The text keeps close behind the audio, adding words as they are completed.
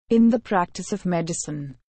In the practice of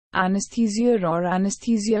medicine, anesthesia or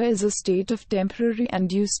anesthesia is a state of temporary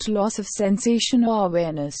induced loss of sensation or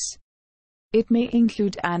awareness. It may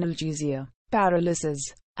include analgesia, paralysis,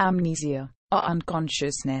 amnesia, or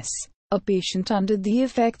unconsciousness. A patient under the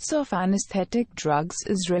effects of anesthetic drugs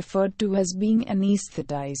is referred to as being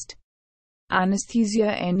anesthetized.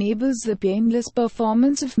 Anesthesia enables the painless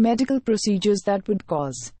performance of medical procedures that would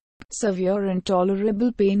cause severe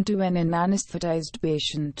intolerable pain to an anesthetized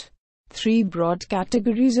patient. Three broad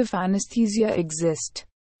categories of anesthesia exist.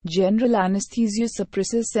 General anesthesia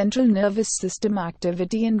suppresses central nervous system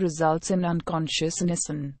activity and results in unconsciousness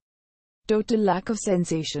and total lack of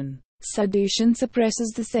sensation. Sedation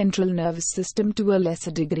suppresses the central nervous system to a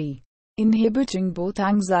lesser degree, inhibiting both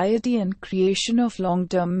anxiety and creation of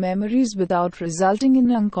long-term memories without resulting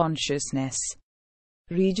in unconsciousness.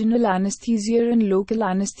 Regional anesthesia and local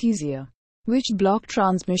anesthesia, which block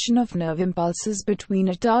transmission of nerve impulses between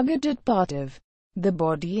a targeted part of the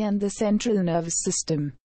body and the central nervous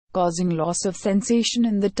system, causing loss of sensation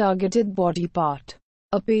in the targeted body part.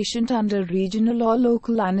 A patient under regional or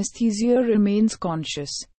local anesthesia remains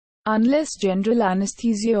conscious, unless general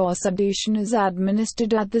anesthesia or sedation is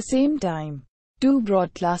administered at the same time. Two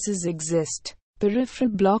broad classes exist. Peripheral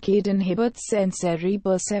blockade inhibits sensory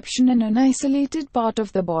perception in an isolated part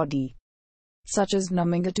of the body, such as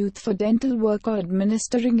numbing a tooth for dental work or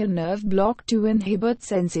administering a nerve block to inhibit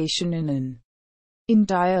sensation in an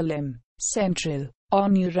entire limb. Central, or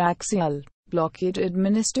neuraxial, blockade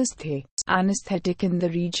administers the anesthetic in the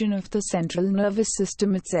region of the central nervous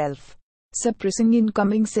system itself, suppressing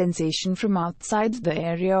incoming sensation from outside the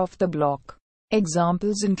area of the block.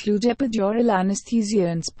 Examples include epidural anesthesia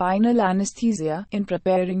and spinal anesthesia. In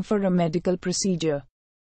preparing for a medical procedure,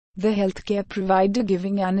 the healthcare provider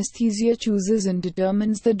giving anesthesia chooses and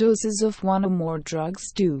determines the doses of one or more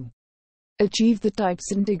drugs to achieve the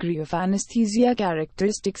types and degree of anesthesia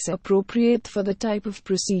characteristics appropriate for the type of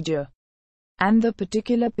procedure and the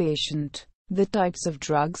particular patient. The types of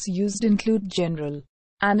drugs used include general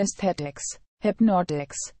anesthetics,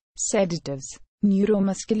 hypnotics, sedatives,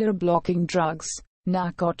 neuromuscular blocking drugs,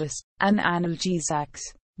 narcotics, and analgesics.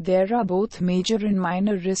 There are both major and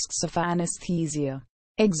minor risks of anesthesia.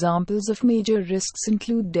 Examples of major risks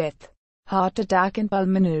include death, heart attack, and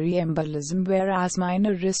pulmonary embolism, whereas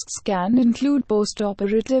minor risks can include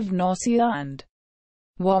postoperative nausea and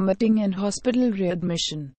vomiting and hospital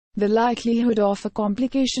readmission. The likelihood of a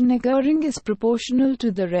complication occurring is proportional to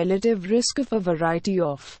the relative risk of a variety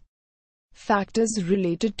of factors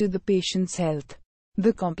related to the patient's health,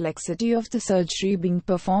 the complexity of the surgery being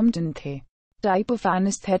performed, and the type of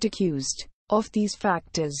anesthetic used. Of these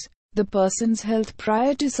factors, the person's health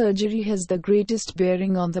prior to surgery has the greatest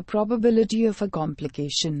bearing on the probability of a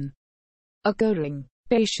complication occurring.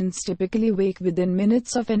 Patients typically wake within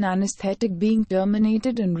minutes of an anesthetic being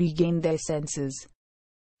terminated and regain their senses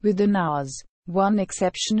within hours. One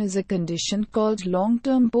exception is a condition called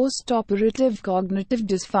long-term post-operative cognitive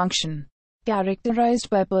dysfunction, characterized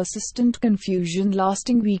by persistent confusion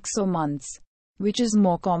lasting weeks or months, which is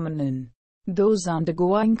more common in those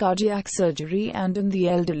undergoing cardiac surgery and in the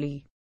elderly.